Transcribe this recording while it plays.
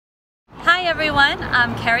everyone,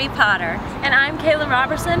 I'm Carrie Potter. And I'm Kaylin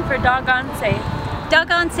Roberson for Doggone Safe.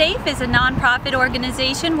 Doggone Safe is a non-profit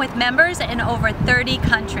organization with members in over 30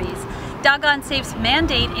 countries. Doggone Safe's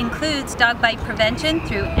mandate includes dog bite prevention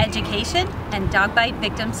through education and dog bite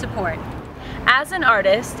victim support. As an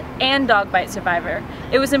artist and dog bite survivor,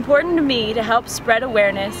 it was important to me to help spread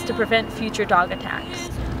awareness to prevent future dog attacks.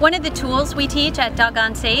 One of the tools we teach at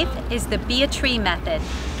Doggone Safe is the Be a Tree method.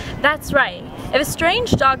 That's right. If a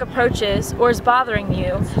strange dog approaches or is bothering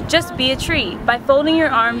you, just be a tree by folding your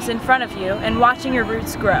arms in front of you and watching your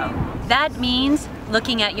roots grow. That means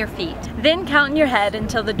looking at your feet. Then count in your head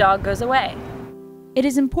until the dog goes away. It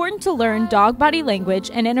is important to learn dog body language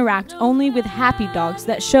and interact only with happy dogs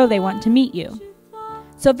that show they want to meet you.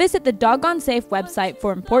 So visit the Doggone Safe website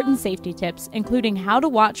for important safety tips, including how to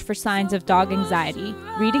watch for signs of dog anxiety,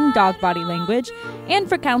 reading dog body language, and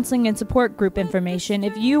for counseling and support group information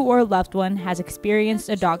if you or a loved one has experienced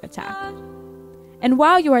a dog attack. And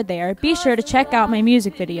while you are there, be sure to check out my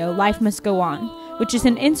music video, Life Must Go On, which is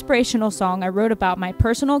an inspirational song I wrote about my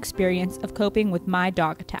personal experience of coping with my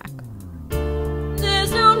dog attack.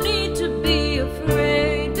 There's no need to be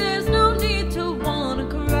afraid, there's no need to wanna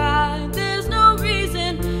cry, there's no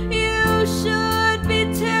reason you should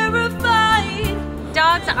be terrified.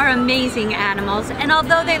 Dogs are amazing animals, and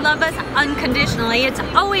although they love us unconditionally, it's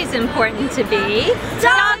always important to be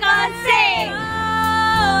Doggone